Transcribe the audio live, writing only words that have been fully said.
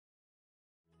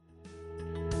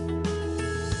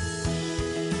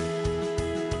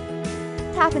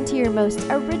tap into your most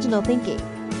original thinking,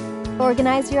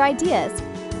 organize your ideas,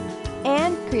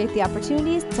 and create the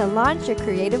opportunities to launch your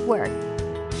creative work.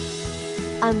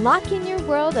 Unlocking your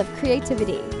world of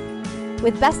creativity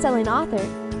with best-selling author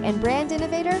and brand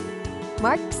innovator,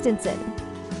 Mark Stinson.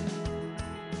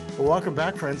 Well, welcome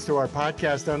back, friends, to our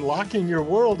podcast, Unlocking Your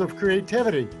World of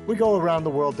Creativity. We go around the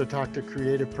world to talk to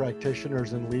creative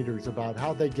practitioners and leaders about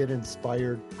how they get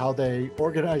inspired, how they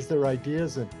organize their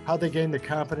ideas, and how they gain the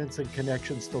confidence and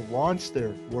connections to launch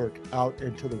their work out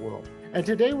into the world. And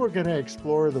today we're going to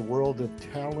explore the world of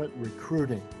talent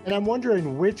recruiting. And I'm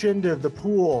wondering which end of the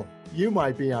pool you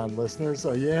might be on, listeners.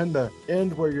 Are you in the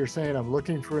end where you're saying, I'm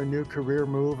looking for a new career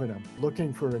move and I'm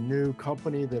looking for a new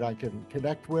company that I can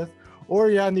connect with? Or are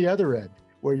you on the other end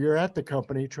where you're at the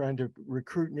company trying to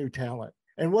recruit new talent?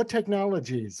 And what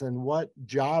technologies and what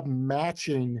job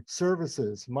matching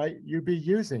services might you be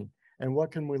using? And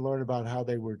what can we learn about how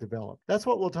they were developed? That's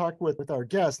what we'll talk with our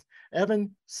guest,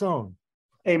 Evan Sohn.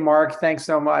 Hey, Mark, thanks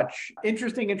so much.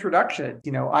 Interesting introduction.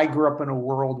 I grew up in a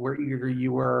world where either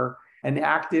you were an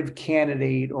active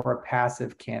candidate or a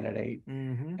passive candidate.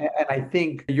 Mm-hmm. And I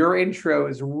think your intro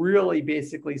is really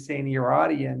basically saying to your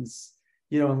audience,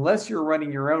 unless you're running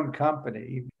your own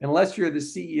company, unless you're the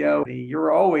CEO,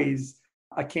 you're always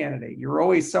a candidate. You're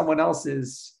always someone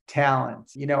else's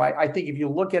talent. I think if you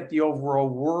look at the overall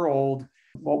world,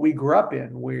 what we grew up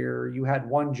in, where you had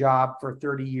one job for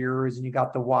 30 years and you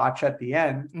got the watch at the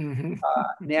end. Mm-hmm.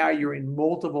 Now you're in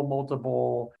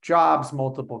multiple jobs,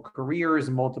 multiple careers,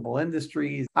 multiple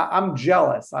industries. I'm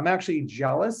jealous. I'm actually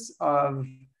jealous of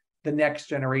the next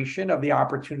generation, of the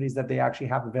opportunities that they actually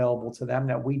have available to them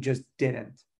that we just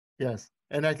didn't. Yes.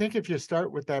 And I think if you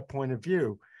start with that point of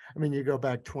view, you go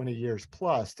back 20 years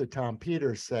plus to Tom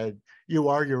Peters said, you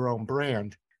are your own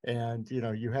brand. And,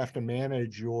 you have to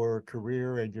manage your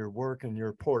career and your work and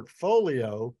your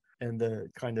portfolio, and the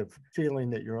kind of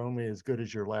feeling that you're only as good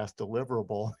as your last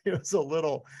deliverable. It was a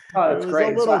little,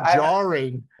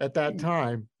 jarring at that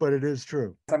time, but it is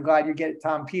true. I'm glad you get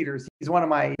Tom Peters. He's one of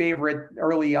my favorite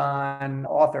early on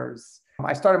authors.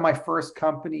 I started my first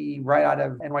company right out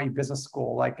of NYU Business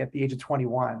School, like at the age of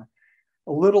 21.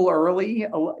 A little early,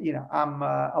 I'm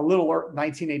a little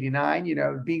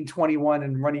 1989, being 21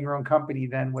 and running your own company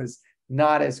then was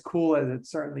not as cool as it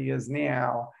certainly is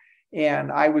now.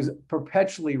 And I was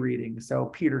perpetually reading. So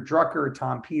Peter Drucker,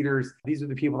 Tom Peters, these are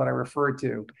the people that I refer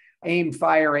to. Aim,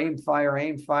 fire, aim, fire,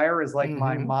 aim, fire is like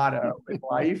my motto in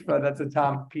life. That's a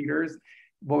Tom Peters.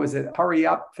 What was it? Hurry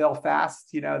up, fail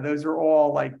fast. Those are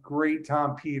all like great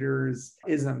Tom Peters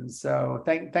isms. So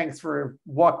thanks for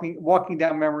walking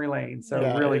down memory lane. So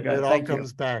yeah, really good. It all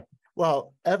comes back.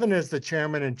 Well, Evan is the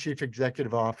chairman and chief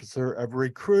executive officer of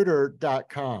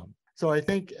recruiter.com. So I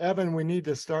think, Evan, we need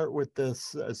to start with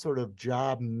this sort of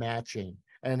job matching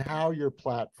and how your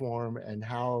platform and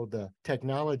how the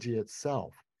technology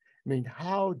itself.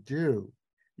 How do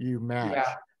you match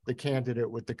the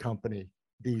candidate with the company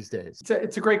these days?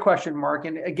 It's a great question, Mark.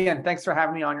 And again, thanks for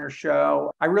having me on your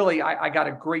show. I got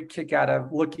a great kick out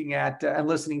of looking at and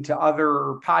listening to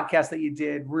other podcasts that you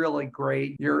did. Really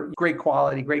great. You're great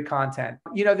quality, great content.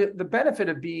 The benefit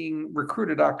of being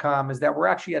recruiter.com is that we're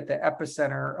actually at the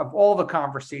epicenter of all the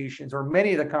conversations, or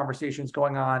many of the conversations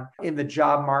going on in the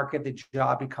job market, the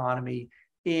job economy.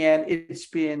 And it's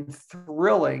been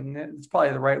thrilling. It's probably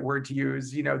the right word to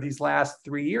use, these last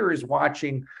 3 years,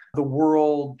 watching the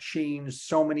world change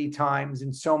so many times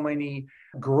in so many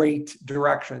great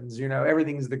directions.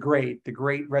 Everything's the great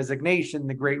resignation,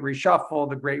 the great reshuffle,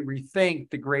 the great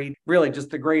rethink, just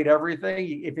the great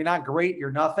everything. If you're not great,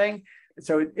 you're nothing.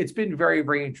 So it's been very,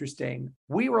 very interesting.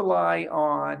 We rely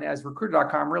on, as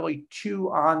recruiter.com, really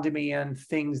two on-demand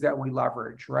things that we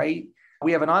leverage, right?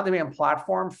 We have an on-demand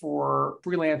platform for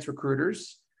freelance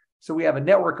recruiters. So we have a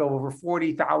network of over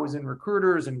 40,000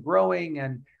 recruiters and growing,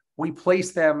 and we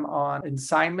place them on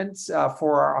assignments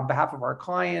on behalf of our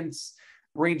clients,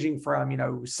 ranging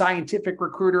from, scientific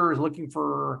recruiters looking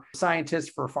for scientists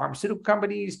for pharmaceutical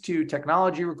companies, to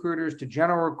technology recruiters, to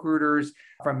general recruiters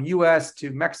from US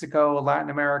to Mexico, Latin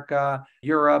America,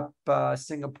 Europe,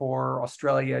 Singapore,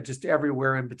 Australia, just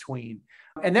everywhere in between.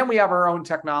 And then we have our own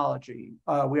technology.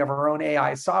 We have our own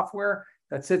AI software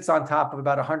that sits on top of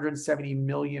about 170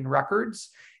 million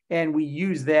records. And we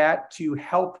use that to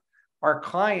help our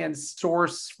clients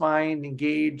source, find,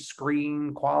 engage,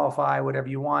 screen, qualify, whatever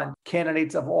you want,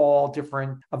 candidates of all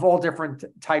different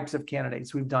types of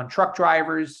candidates. We've done truck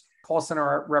drivers, call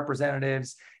center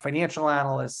representatives, financial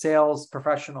analysts, sales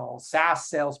professionals, SaaS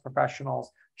sales professionals,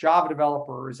 Java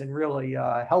developers, and really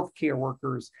healthcare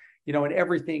workers. and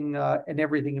everything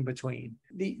in between.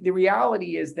 The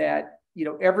reality is that,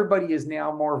 everybody is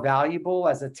now more valuable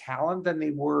as a talent than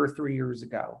they were 3 years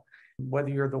ago. Whether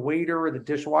you're the waiter or the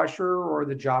dishwasher or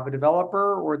the Java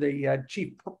developer or the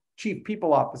chief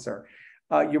people officer,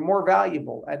 you're more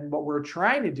valuable. And what we're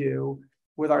trying to do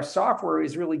with our software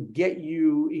is really get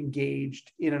you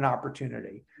engaged in an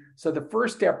opportunity. So the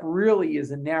first step really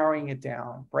is in narrowing it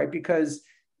down, right? Because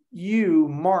you,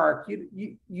 Mark,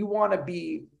 you want to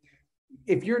be,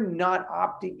 if you're not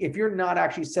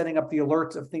actually setting up the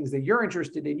alerts of things that you're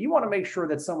interested in, you want to make sure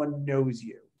that someone knows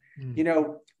you.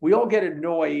 We all get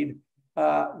annoyed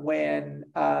when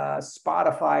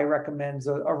Spotify recommends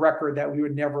a record that we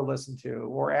would never listen to,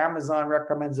 or Amazon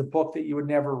recommends a book that you would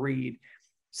never read.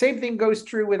 Same thing goes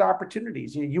true with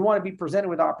opportunities. You want to be presented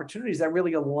with opportunities that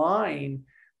really align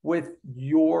with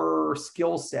your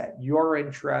skill set, your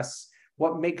interests,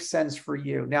 what makes sense for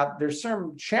you. Now, there's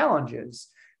some challenges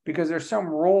because there's some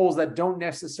roles that don't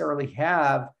necessarily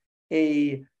have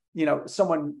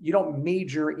someone, you don't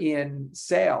major in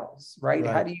sales, right?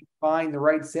 How do you find the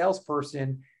right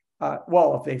salesperson?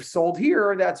 Well, if they've sold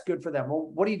here, that's good for them.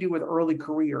 Well, what do you do with early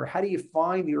career? How do you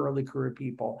find the early career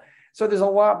people? So there's a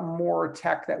lot more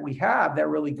tech that we have that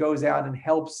really goes out and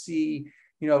helps see,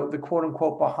 the quote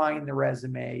unquote behind the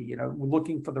resume,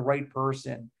 looking for the right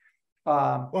person.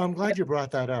 Well, I'm glad you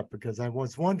brought that up because I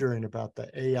was wondering about the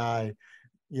AI,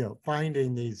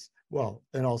 finding these,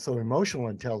 and also emotional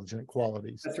intelligent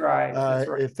qualities. That's right.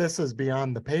 If this is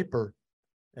beyond the paper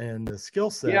and the skill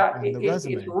set and the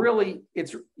resume.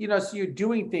 So you're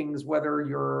doing things, whether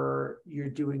you're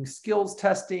doing skills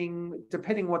testing,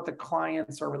 depending what the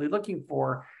clients are really looking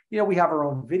for. We have our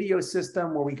own video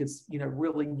system where we could,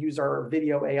 really use our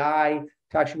video AI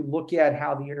to actually look at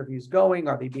how the interview is going.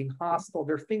 Are they being hostile?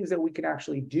 There are things that we can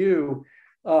actually do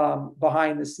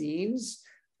behind the scenes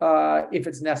if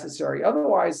it's necessary.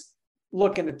 Otherwise,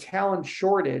 look, in a talent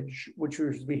shortage, which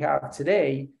we have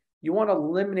today, you want to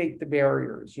eliminate the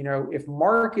barriers. If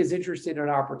Mark is interested in an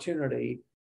opportunity,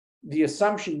 the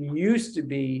assumption used to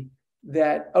be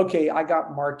that, okay, I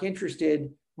got Mark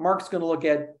interested. Mark's going to look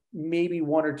at maybe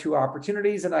one or two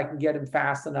opportunities and I can get him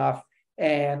fast enough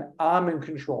and I'm in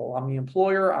control. I'm the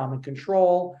employer. I'm in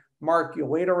control. Mark, you'll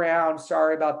wait around.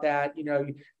 Sorry about that.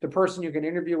 The person you're going to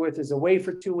interview with is away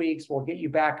for 2 weeks. We'll get you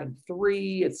back in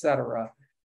 3, et cetera.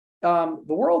 The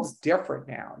world's different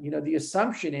now. The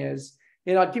assumption is,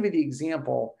 I'll give you the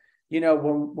example,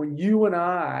 when you and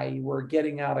I were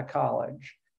getting out of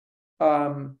college,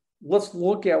 let's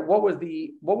look at what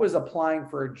was applying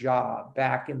for a job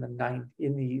back in the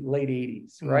late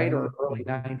 80s, right? Or early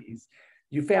 90s.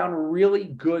 You found really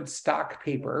good stock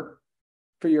paper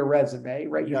for your resume,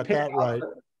 right? You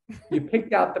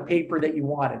picked out the paper that you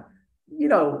wanted,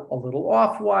 a little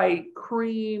off-white,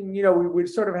 cream, we would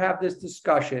sort of have this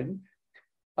discussion.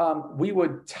 We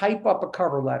would type up a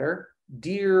cover letter.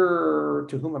 Dear,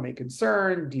 to whom I may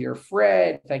concern, dear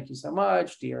Fred, thank you so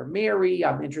much. Dear Mary,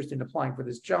 I'm interested in applying for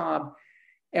this job.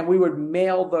 And we would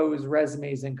mail those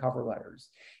resumes and cover letters.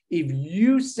 If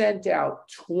you sent out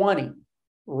 20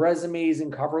 resumes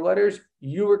and cover letters,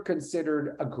 you were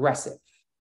considered aggressive.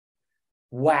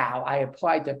 Wow, I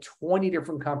applied to 20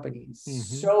 different companies.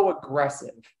 So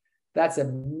aggressive. That's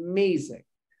amazing.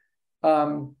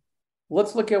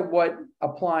 Let's look at what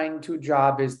applying to a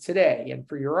job is today. And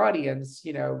for your audience,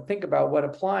 think about what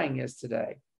applying is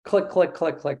today. Click, click,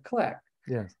 click, click, click.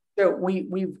 Yes. So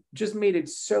we've just made it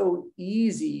so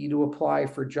easy to apply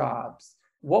for jobs.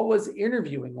 What was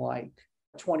interviewing like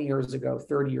 20 years ago,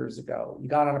 30 years ago? You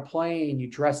got on a plane, you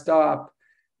dressed up,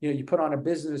 you put on a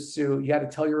business suit, you had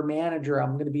to tell your manager,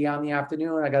 I'm going to be out in the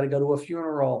afternoon, I got to go to a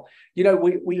funeral.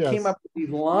 We came up with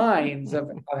these lines of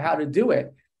how to do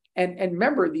it. And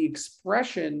remember, the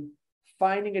expression,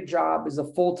 finding a job is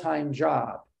a full-time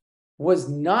job, was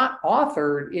not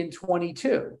authored in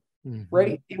 22,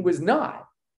 right? It was not.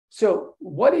 So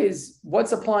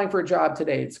what's applying for a job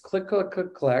today? It's click, click,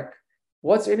 click, click.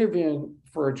 What's interviewing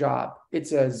for a job?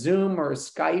 It's a Zoom or a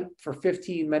Skype for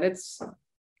 15 minutes.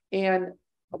 And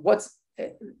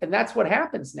that's what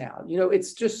happens now.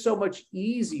 It's just so much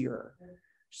easier.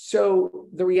 So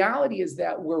the reality is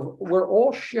that we're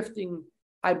all shifting,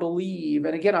 I believe,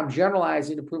 and again, I'm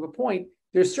generalizing to prove a point.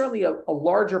 There's certainly a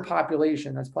larger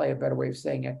population, that's probably a better way of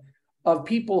saying it, of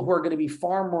people who are going to be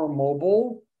far more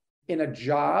mobile in a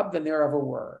job than there ever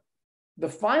were. The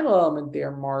final element there,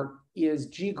 Mark, is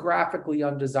geographically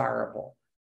undesirable,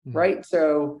 right?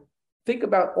 So think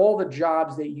about all the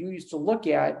jobs that you used to look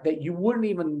at that you wouldn't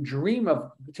even dream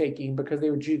of taking because they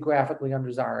were geographically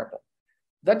undesirable.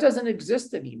 That doesn't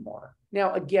exist anymore.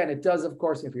 Now, again, it does, of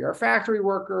course, if you're a factory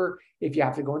worker, if you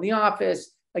have to go in the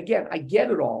office, again, I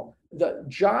get it all. The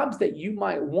jobs that you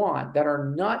might want that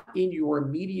are not in your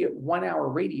immediate 1 hour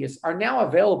radius are now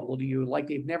available to you like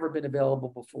they've never been available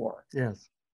before. Yes.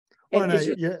 Well, And and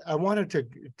it's just, I wanted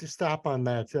to stop on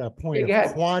that point yeah, go of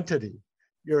ahead. quantity.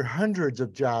 There are hundreds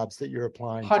of jobs that you're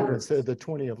applying to Hundreds. instead of the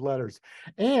 20 of letters.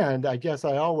 And I guess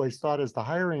I always thought as the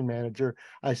hiring manager,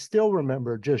 I still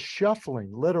remember just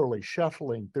literally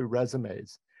shuffling through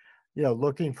resumes,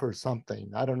 looking for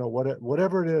something. I don't know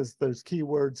whatever it is, those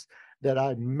keywords that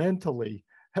I mentally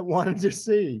wanted to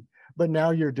see. But now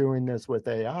you're doing this with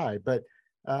AI. But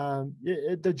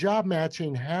the job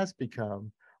matching has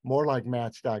become more like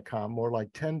Match.com, more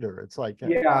like Tinder. It's like,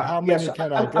 Yeah, how yes. many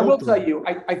can I I go will through? tell you,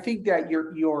 I think that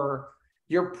you're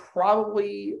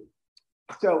probably,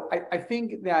 so I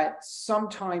think that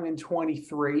sometime in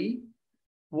 23,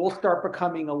 we'll start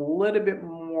becoming a little bit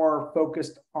more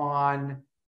focused on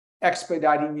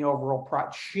expediting the overall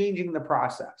changing the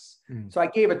process. So I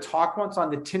gave a talk once on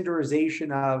the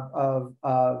Tinderization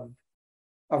of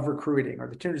recruiting, or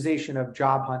the Tinderization of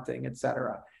job hunting, et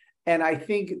cetera. And I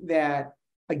think that,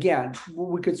 again,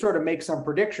 we could sort of make some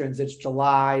predictions. It's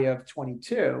July of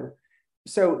 22.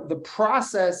 So the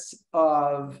process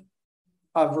of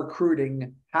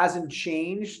recruiting hasn't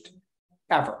changed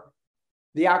ever.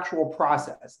 The actual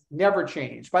process never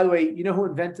changed. By the way, you know who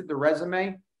invented the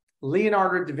resume?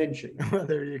 Leonardo da Vinci.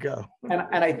 There you go. And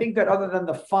I think that other than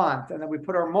the font, and then we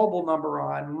put our mobile number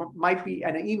on, might be,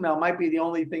 and an email might be the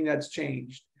only thing that's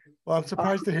changed. Well, I'm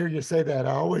surprised to hear you say that.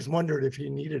 I always wondered if he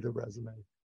needed a resume.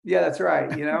 Yeah, that's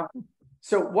right.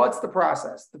 So what's the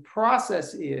process? The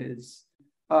process is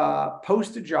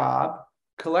post a job,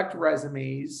 collect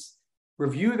resumes,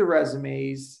 review the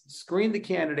resumes, screen the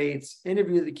candidates,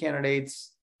 interview the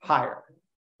candidates, hire,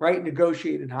 right?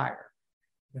 Negotiate and hire.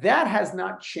 That has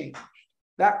not changed,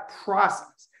 that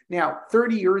process. Now,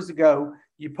 30 years ago,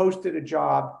 you posted a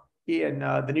job in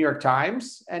the New York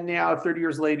Times, and now 30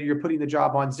 years later, you're putting the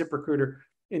job on ZipRecruiter,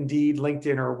 Indeed,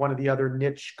 LinkedIn, or one of the other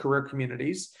niche career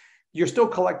communities. You're still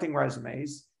collecting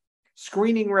resumes.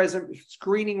 Screening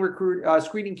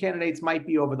candidates might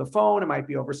be over the phone, it might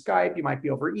be over Skype, you might be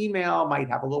over email, might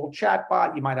have a little chat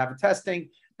bot, you might have a testing,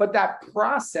 but that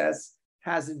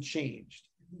hasn't changed.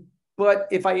 But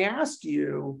if I asked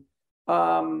you,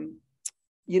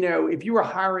 if you were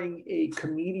hiring a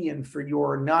comedian for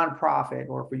your nonprofit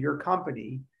or for your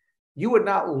company, you would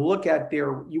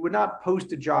not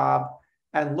post a job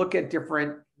and look at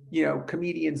different,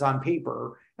 comedians on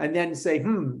paper and then say,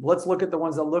 let's look at the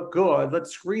ones that look good.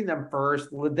 Let's screen them first.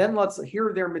 Then let's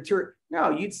hear their material. No,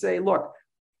 you'd say, look,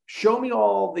 show me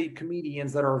all the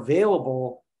comedians that are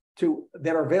available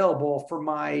for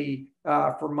my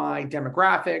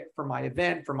demographic, for my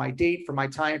event, for my date, for my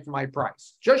time, for my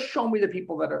price. Just show me the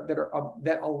people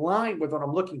that align with what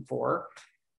I'm looking for.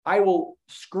 I will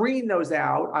screen those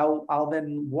out. I'll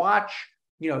then watch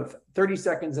 30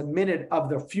 seconds, a minute of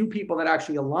the few people that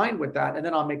actually align with that, and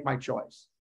then I'll make my choice.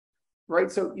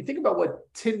 Right. So you think about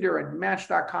what Tinder and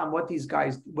Match.com, what these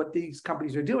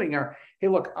companies are doing are, hey,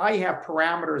 look, I have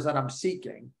parameters that I'm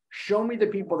seeking. Show me the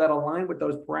people that align with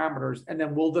those parameters, and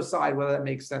then we'll decide whether that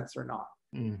makes sense or not.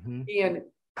 Mm-hmm. And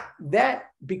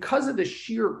that, because of the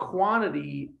sheer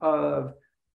quantity of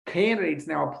candidates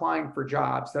now applying for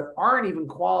jobs that aren't even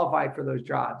qualified for those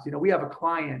jobs. We have a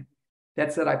client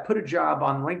that said, I put a job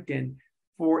on LinkedIn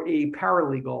for a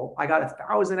paralegal. I got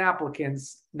 1,000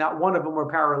 applicants. Not one of them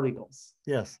were paralegals.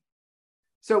 Yes.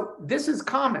 So this is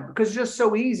common because it's just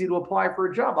so easy to apply for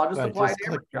a job. I'll just apply to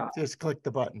every job. Just click the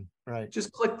button, right?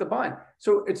 Just click the button.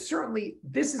 So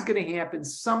this is going to happen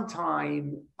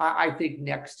sometime, I think,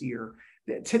 next year.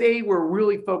 Today, we're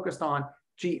really focused on,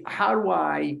 how do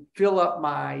I fill up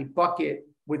my bucket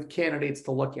with candidates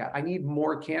to look at? I need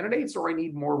more candidates, or I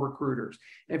need more recruiters.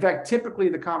 In fact, typically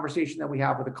the conversation that we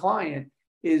have with a client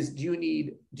is, do you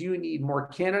need more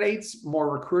candidates, more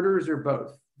recruiters, or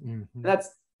both? Mm-hmm.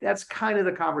 That's kind of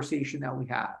the conversation that we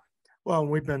have. Well,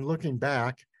 we've been looking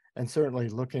back and certainly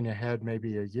looking ahead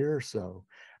maybe a year or so,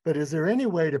 but is there any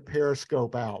way to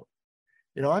periscope out?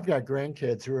 I've got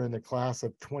grandkids who are in the class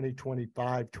of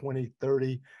 2025,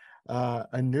 2030.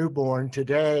 A newborn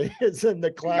today is in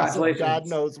the class of God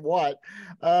knows what.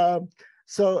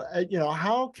 So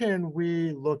how can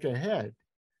we look ahead?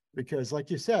 Because like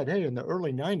you said, hey, in the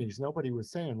early 90s, nobody was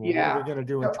saying, well, what are we going to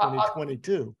do in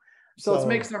 2022? So let's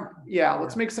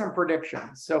make some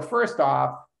predictions. So first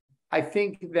off, I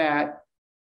think that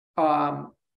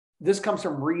this comes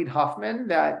from Reid Huffman,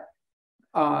 that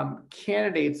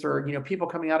candidates, or people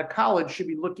coming out of college, should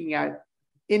be looking at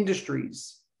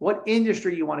industries. What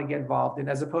industry you want to get involved in,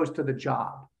 as opposed to the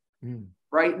job,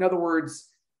 right? In other words,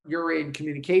 you're in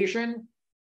communication,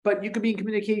 but you could be in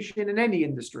communication in any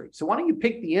industry. So why don't you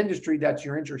pick the industry that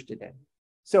you're interested in?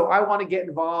 So I want to get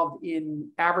involved in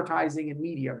advertising and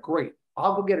media. Great.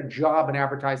 I'll go get a job in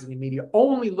advertising and media.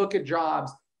 Only look at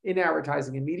jobs in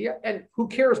advertising and media. And who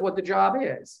cares what the job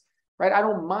is, right? I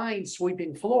don't mind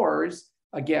sweeping floors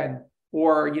again,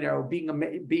 or,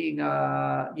 being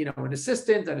an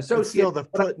assistant, an associate. It's still the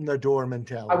foot in the door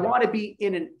mentality. I want to be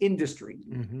in an industry,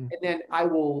 and then I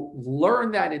will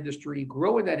learn that industry,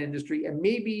 grow in that industry, and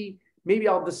maybe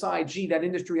I'll decide, gee, that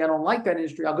industry, I don't like that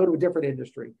industry. I'll go to a different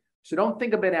industry. So don't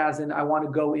think of it as in I want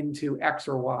to go into X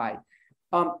or Y.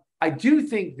 I do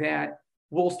think that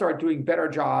we'll start doing better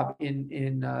job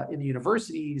in the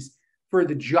universities for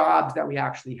the jobs that we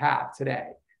actually have today,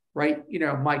 right?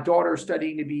 My daughter's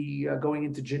studying to be going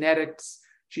into genetics.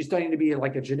 She's studying to be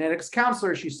like a genetics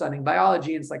counselor. She's studying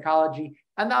biology and psychology,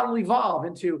 and that will evolve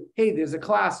into, hey, there's a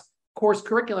course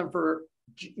curriculum for,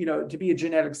 to be a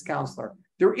genetics counselor.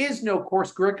 There is no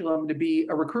course curriculum to be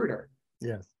a recruiter.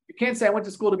 Yes. You can't say I went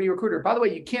to school to be a recruiter. By the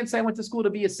way, you can't say I went to school to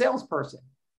be a salesperson.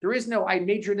 There is no, I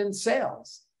majored in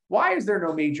sales. Why is there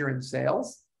no major in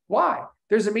sales? Why?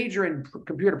 There's a major in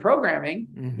computer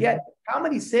programming, yet how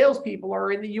many salespeople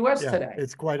are in the US today?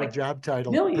 It's quite a job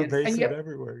title. Millions. Pervasive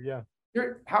everywhere,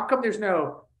 How come there's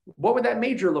no, what would that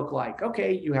major look like?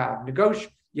 Okay, you have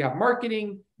you have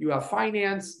marketing, you have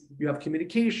finance, you have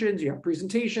communications, you have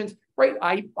presentations, right?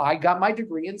 I got my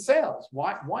degree in sales.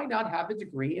 Why not have a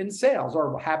degree in sales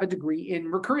or have a degree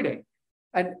in recruiting?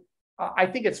 And I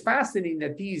think it's fascinating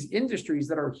that these industries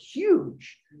that are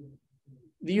huge,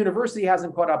 the university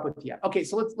hasn't caught up with yet. Okay,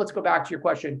 so let's go back to your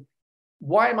question.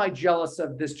 Why am I jealous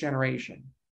of this generation?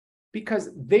 Because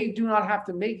they do not have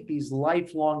to make these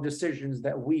lifelong decisions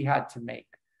that we had to make.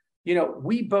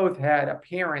 We both had a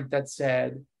parent that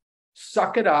said,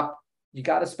 suck it up. You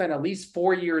got to spend at least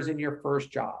 4 years in your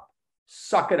first job.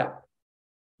 Suck it up.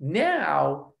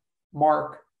 Now,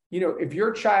 Mark, if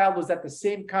your child was at the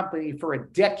same company for a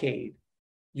decade,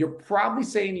 you're probably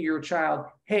saying to your child,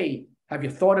 hey, have you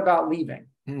thought about leaving?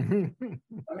 Imagine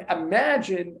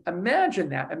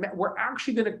that. We're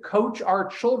actually going to coach our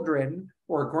children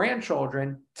or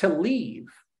grandchildren to leave.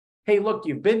 Hey, look,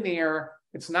 you've been there.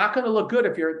 It's not going to look good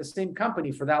if you're at the same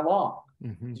company for that long.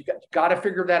 You got to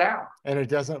figure that out. And it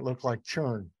doesn't look like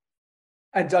churn.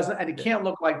 And it can't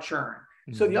look like churn.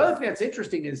 So the other thing that's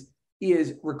interesting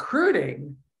is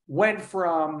recruiting went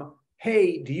from,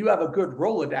 hey, do you have a good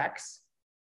Rolodex?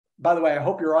 By the way, I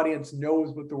hope your audience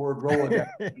knows what the word Rolodex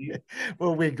means.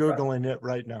 Well, we're Googling it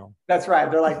right now. That's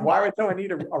right. They're like, why would someone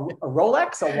need a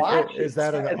Rolex, a watch? Is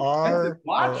that an R?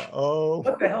 Watch? Oh.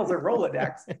 What the hell is a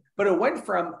Rolodex? But it went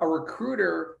from a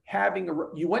recruiter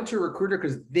you went to a recruiter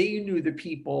because they knew the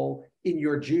people in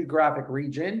your geographic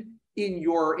region, in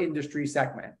your industry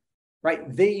segment,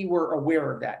 right? They were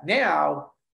aware of that.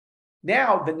 Now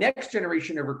the next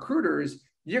generation of recruiters,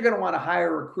 you're going to want to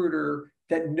hire a recruiter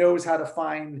that knows how to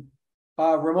find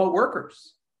remote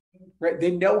workers, right?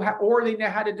 They know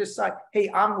how to decide, hey,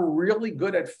 I'm really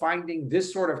good at finding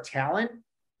this sort of talent,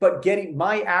 but getting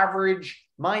my average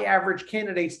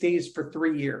candidate stays for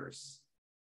 3 years.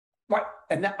 Right.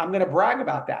 And I'm going to brag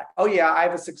about that. Oh yeah, I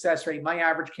have a success rate. My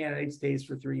average candidate stays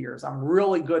for 3 years. I'm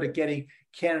really good at getting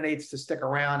candidates to stick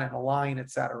around and align,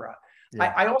 et cetera.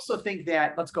 Yeah. I also think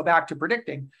that, let's go back to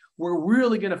predicting, we're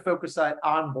really going to focus on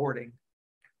onboarding,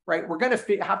 right? We're going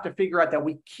to have to figure out that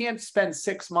we can't spend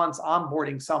 6 months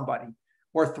onboarding somebody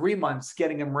or 3 months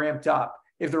getting them ramped up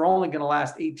if they're only going to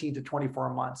last 18 to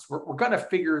 24 months. We're going to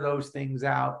figure those things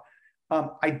out.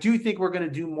 I do think we're going to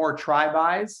do more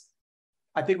try-bys.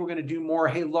 I think we're going to do more,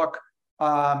 hey, look,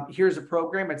 here's a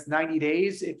program. It's 90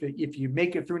 days. If you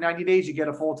make it through 90 days, you get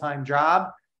a full-time job.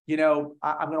 I'm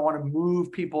going to want to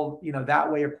move people,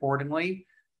 that way accordingly.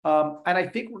 And I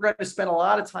think we're going to spend a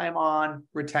lot of time on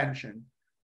retention.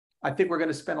 I think we're going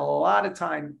to spend a lot of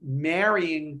time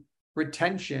marrying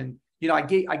retention.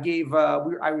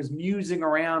 I was musing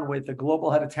around with the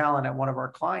global head of talent at one of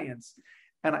our clients.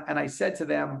 And I said to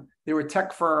them, they were a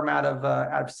tech firm out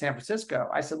of San Francisco.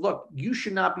 I said, look, you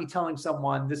should not be telling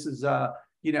someone this is,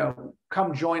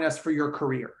 come join us for your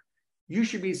career. You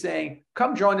should be saying,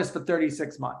 come join us for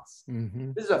 36 months.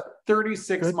 This is a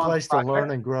 36-month place project. To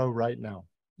learn and grow right now.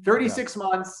 36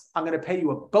 months, I'm going to pay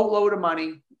you a boatload of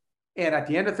money. And at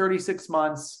the end of 36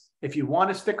 months, if you want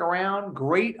to stick around,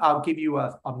 great. I'll give you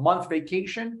a month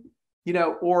vacation,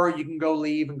 or you can go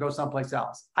leave and go someplace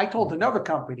else. I told another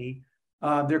company,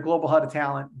 their global head of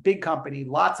talent, big company,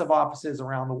 lots of offices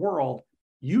around the world,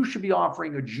 you should be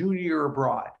offering a junior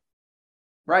abroad,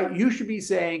 right? You should be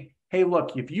saying, hey,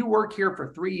 look, if you work here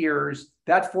for 3 years,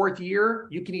 that 4th year,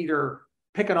 you can either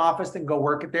pick an office and go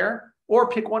work it there, Or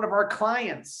pick one of our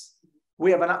clients.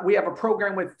 We have a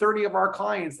program with 30 of our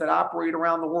clients that operate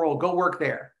around the world. Go work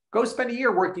there. Go spend a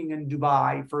year working in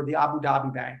Dubai for the Abu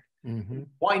Dhabi Bank. Mm-hmm.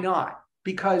 Why not?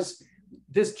 Because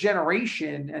this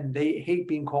generation, and they hate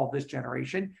being called this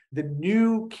generation, the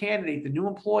new candidate, the new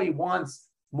employee wants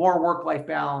more work-life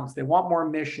balance. They want more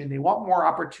mission. They want more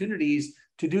opportunities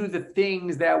to do the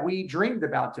things that we dreamed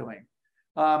about doing.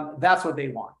 That's what they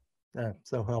want. Yeah,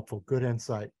 so helpful. Good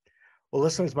insight. Well,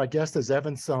 listeners, my guest is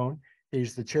Sohn.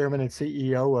 He's the chairman and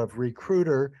CEO of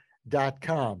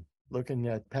recruiter.com, looking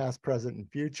at past, present,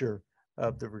 and future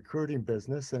of the recruiting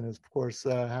business, and of course,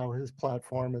 how his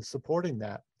platform is supporting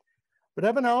that. But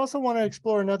Evan, I also want to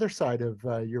explore another side of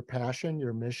your passion,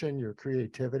 your mission, your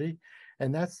creativity,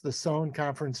 and that's the Sohn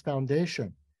Conference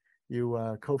Foundation.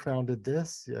 You co-founded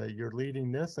this, you're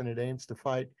leading this, and it aims to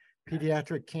fight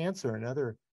pediatric cancer and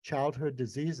other childhood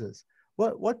diseases.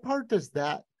 What part does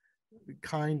that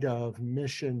kind of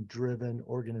mission-driven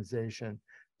organization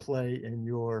play in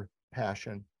your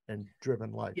passion and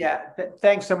driven life? Yeah,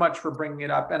 thanks so much for bringing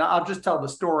it up. And I'll just tell the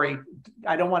story.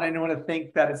 I don't want anyone to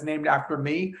think that it's named after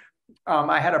me.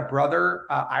 I had a brother,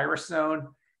 Sohn,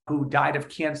 who died of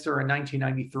cancer in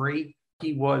 1993.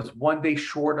 He was one day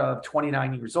short of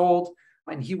 29 years old,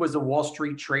 and he was a Wall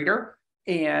Street trader.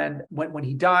 And when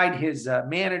he died, his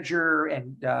manager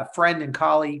and friend and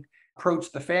colleague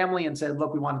approached the family and said,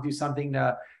 look, we want to do something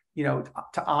to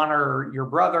honor your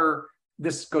brother.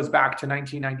 This goes back to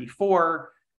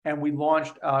 1994. And we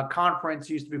launched a conference,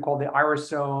 used to be called the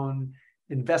Sohn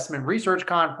Investment Research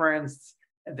Conference,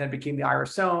 and then became the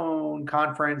Sohn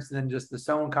Conference, and then just the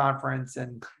Sohn Conference.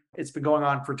 And it's been going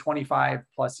on for 25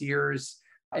 plus years.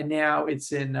 And now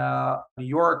it's in New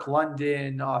York,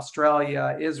 London,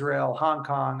 Australia, Israel, Hong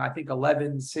Kong, I think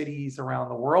 11 cities around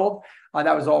the world.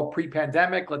 That was all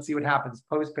pre-pandemic. Let's see what happens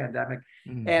post-pandemic.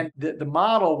 Mm-hmm. And the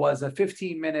model was a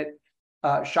 15-minute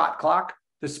shot clock.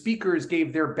 The speakers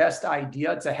gave their best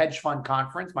idea. It's a hedge fund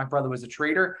conference. My brother was a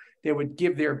trader. They would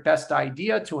give their best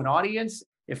idea to an audience.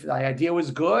 If the idea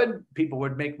was good, people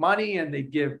would make money, and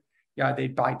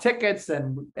they'd buy tickets,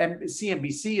 and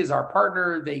CNBC is our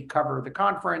partner. They cover the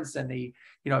conference, and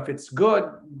if it's good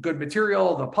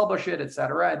material, they'll publish it, et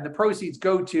cetera. And the proceeds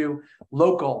go to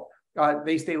local.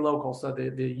 They stay local. So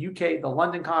the UK, the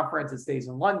London conference, it stays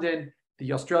in London.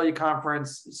 The Australia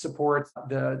conference supports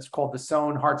it's called the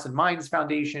Sohn Hearts and Minds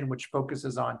Foundation, which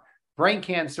focuses on brain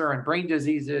cancer and brain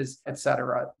diseases, et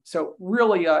cetera. So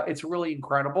really, it's really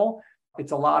incredible.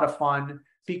 It's a lot of fun.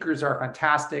 Speakers are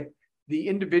fantastic. The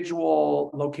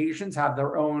individual locations have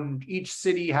their own, each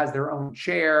city has their own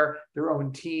chair, their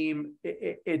own team.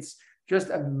 It's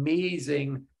just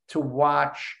amazing to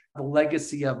watch the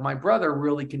legacy of my brother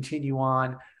really continue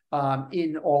on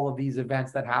in all of these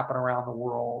events that happen around the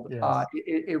world. Yes.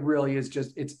 It really is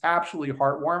it's absolutely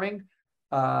heartwarming.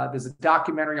 There's a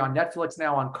documentary on Netflix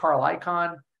now on Carl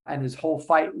Icahn and his whole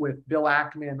fight with Bill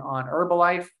Ackman on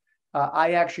Herbalife.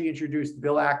 I actually introduced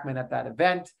Bill Ackman at that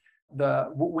event.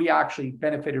 We actually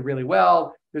benefited really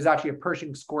well. There's actually a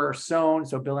Pershing Square Sohn.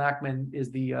 So Bill Ackman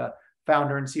is the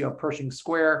founder and CEO of Pershing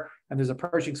Square. And there's a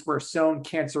Pershing Square Sohn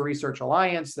Cancer Research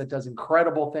Alliance that does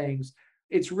incredible things.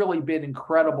 It's really been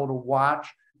incredible to watch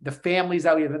the families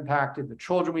that we have impacted, the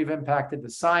children we've impacted, the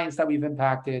science that we've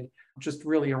impacted, just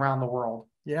really around the world.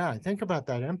 Yeah, think about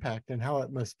that impact and how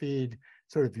it must feed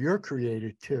sort of your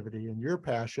creativity and your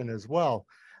passion as well.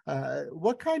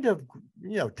 What kind of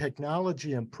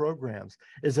technology and programs?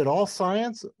 Is it all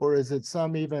science, or is it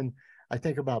some even, I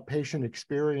think about patient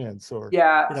experience, or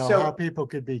how people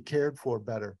could be cared for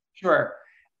better? Sure.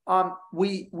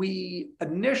 We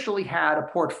initially had a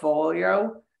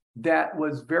portfolio that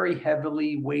was very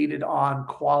heavily weighted on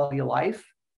quality of life.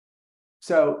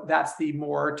 So that's the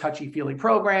more touchy-feely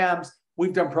programs.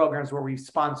 We've done programs where we've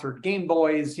sponsored Game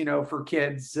Boys, for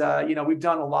kids. We've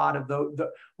done a lot of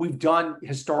we've done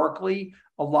historically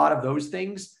a lot of those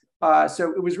things.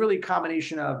 So it was really a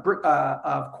combination of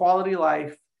quality of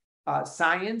life,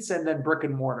 science, and then brick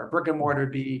and mortar. Brick and mortar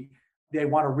would be, they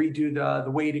want to redo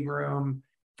the waiting room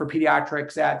for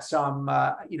pediatrics at some,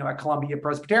 at Columbia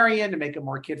Presbyterian to make it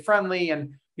more kid friendly.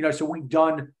 And, so we've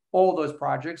done all those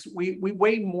projects. We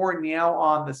weigh more now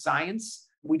on the science.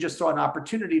 We just saw an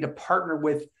opportunity to partner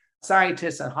with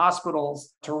scientists and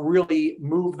hospitals to really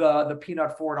move the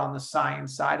peanut forward on the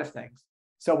science side of things.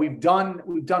 So we've done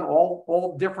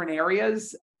all different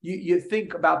areas. You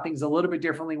think about things a little bit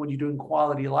differently when you're doing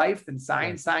quality of life than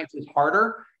science. Right. Science is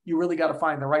harder. You really got to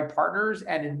find the right partners.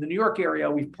 And in the New York area,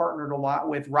 we've partnered a lot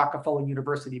with Rockefeller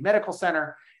University Medical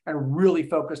Center and really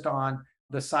focused on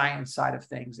the science side of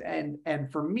things. And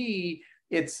for me,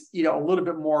 it's, a little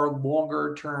bit more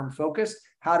longer term focused.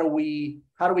 How do we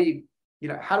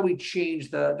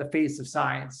change the face of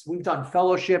science? We've done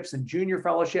fellowships and junior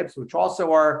fellowships, which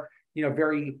also are,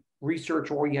 very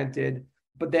research oriented.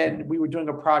 But then we were doing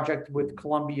a project with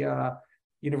Columbia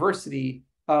University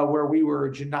where we were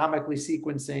genomically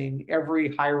sequencing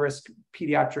every high-risk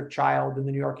pediatric child in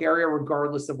the New York area,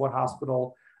 regardless of what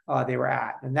hospital they were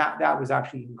at. And that was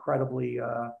actually incredibly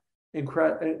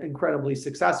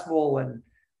successful, and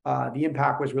the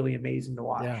impact was really amazing to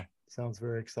watch. Yeah, sounds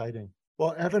very exciting.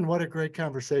 Well, Evan, what a great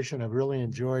conversation. I've really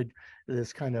enjoyed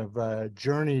this kind of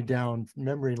journey down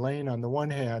memory lane on the one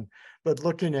hand, but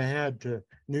looking ahead to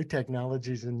new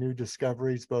technologies and new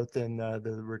discoveries, both in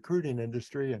the recruiting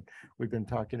industry, and we've been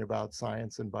talking about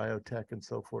science and biotech and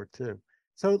so forth too.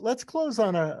 So let's close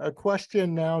on a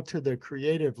question now to the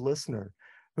creative listener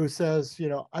who says,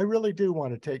 I really do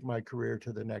want to take my career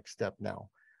to the next step now.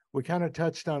 We kind of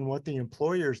touched on what the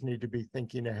employers need to be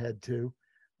thinking ahead to.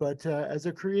 But as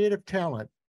a creative talent,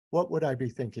 what would I be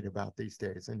thinking about these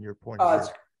days in your point of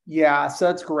view? Yeah, so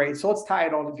that's great. So let's tie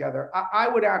it all together. I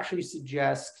would actually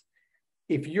suggest,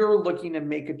 if you're looking to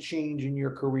make a change in your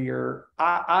career,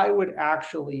 I would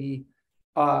actually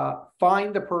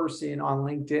find the person on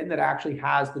LinkedIn that actually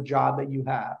has the job that you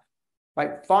have.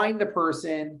 Right? Find the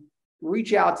person,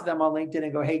 reach out to them on LinkedIn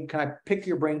and go, hey, can I pick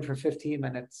your brain for 15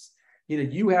 minutes?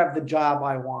 You have the job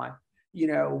I want.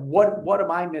 What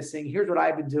am I missing? Here's what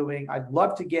I've been doing. I'd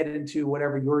love to get into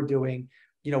whatever you're doing.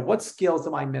 What skills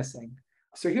am I missing?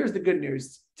 So here's the good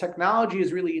news. Technology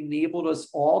has really enabled us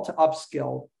all to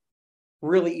upskill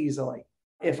really easily.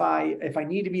 If I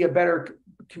need to be a better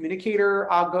communicator,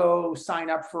 I'll go sign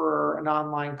up for an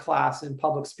online class in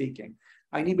public speaking.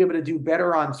 I need to be able to do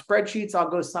better on spreadsheets. I'll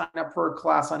go sign up for a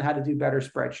class on how to do better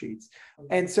spreadsheets.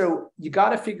 And so you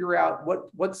got to figure out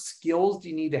what skills do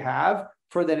you need to have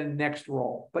for the next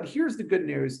role. But here's the good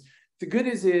news. The good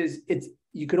news is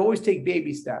you could always take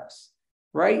baby steps,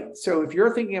 right? So if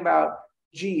you're thinking about,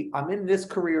 gee, I'm in this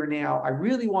career now, I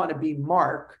really want to be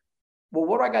Mark. Well,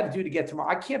 what do I got to do to get tomorrow?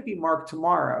 I can't be Mark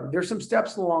tomorrow. There's some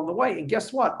steps along the way. And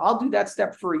guess what? I'll do that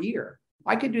step for a year.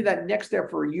 I could do that next step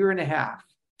for a year and a half.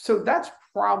 So that's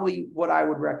probably what I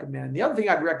would recommend. The other thing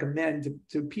I'd recommend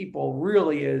to people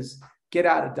really is get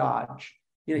out of Dodge.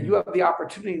 You have the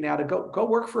opportunity now to go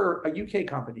work for a UK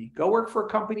company, go work for a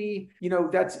company,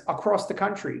 that's across the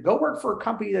country, go work for a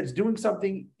company that's doing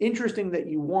something interesting that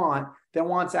you want, that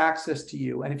wants access to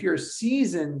you. And if you're a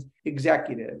seasoned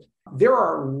executive, there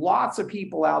are lots of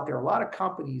people out there, a lot of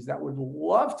companies that would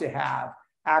love to have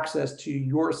access to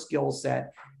your skill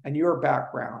set and your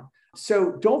background.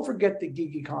 So don't forget the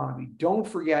gig economy. Don't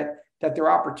forget that there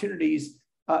are opportunities.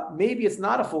 Maybe it's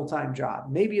not a full-time job.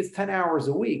 Maybe it's 10 hours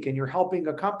a week and you're helping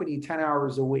a company 10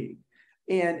 hours a week.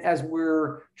 And as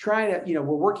we're trying to,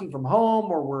 we're working from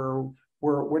home, or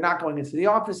we're not going into the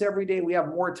office every day, we have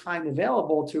more time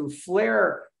available to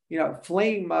flame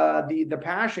the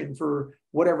passion for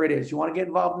whatever it is. You want to get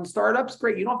involved in startups?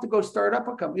 Great. You don't have to go start up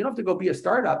a company. You don't have to go be a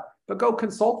startup, but go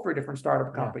consult for different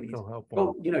startup companies.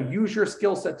 Go, use your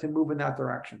skill set to move in that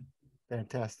direction.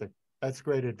 Fantastic. That's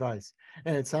great advice.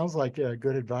 And it sounds like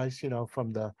good advice,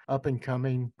 from the up and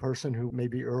coming person who may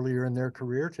be earlier in their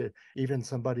career to even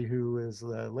somebody who is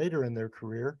later in their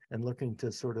career and looking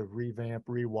to sort of revamp,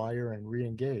 rewire, and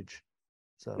re-engage.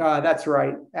 So that's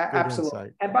right. Absolutely.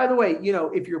 Insight. And by the way,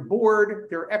 if you're bored,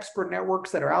 there are expert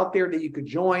networks that are out there that you could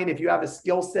join. If you have a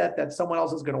skill set that someone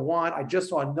else is going to want. I just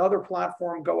saw another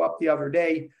platform go up the other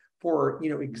day for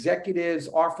executives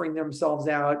offering themselves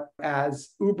out as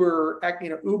Uber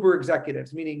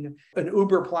executives, meaning an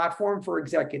Uber platform for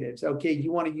executives. Okay,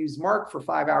 you want to use Mark for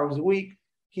 5 hours a week,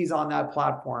 he's on that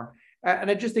platform. And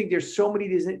I just think there's so many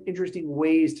interesting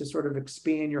ways to sort of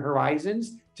expand your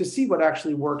horizons to see what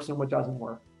actually works and what doesn't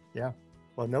work. Yeah.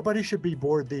 Well, nobody should be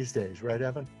bored these days, right,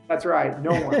 Evan? That's right.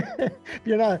 No one.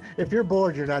 If you're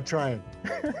bored, you're not trying.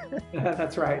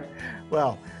 That's right.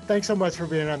 Well, thanks so much for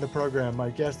being on the program. My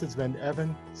guest has been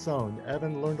Evan Sohn.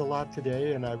 Evan, learned a lot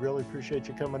today, and I really appreciate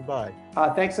you coming by.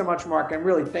 Thanks so much, Mark. And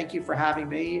really, thank you for having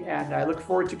me. And I look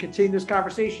forward to continuing this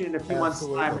conversation in a few months'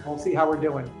 time. And we'll see how we're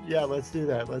doing. Yeah, let's do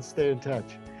that. Let's stay in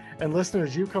touch. And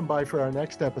listeners, you come by for our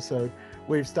next episode.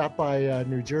 We've stopped by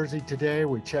New Jersey today.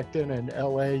 We checked in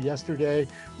LA yesterday.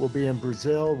 We'll be in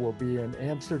Brazil. We'll be in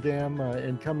Amsterdam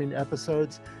in coming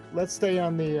episodes. Let's stay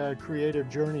on the creative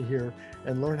journey here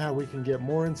and learn how we can get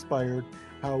more inspired,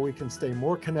 how we can stay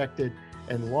more connected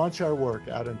and launch our work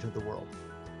out into the world.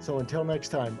 So until next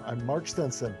time, I'm Mark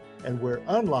Stinson, and we're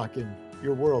unlocking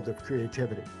your world of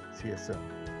creativity. See you soon.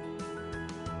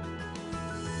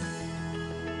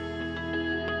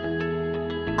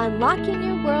 Unlocking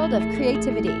Your World of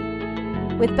Creativity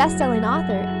with best-selling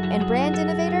author and brand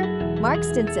innovator, Mark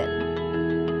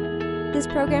Stinson. This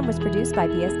program was produced by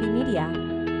BSB Media,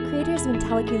 creators of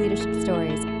IntelliKey Leadership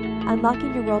Stories,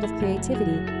 Unlocking Your World of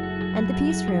Creativity, and the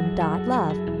Peace Room.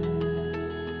 Love.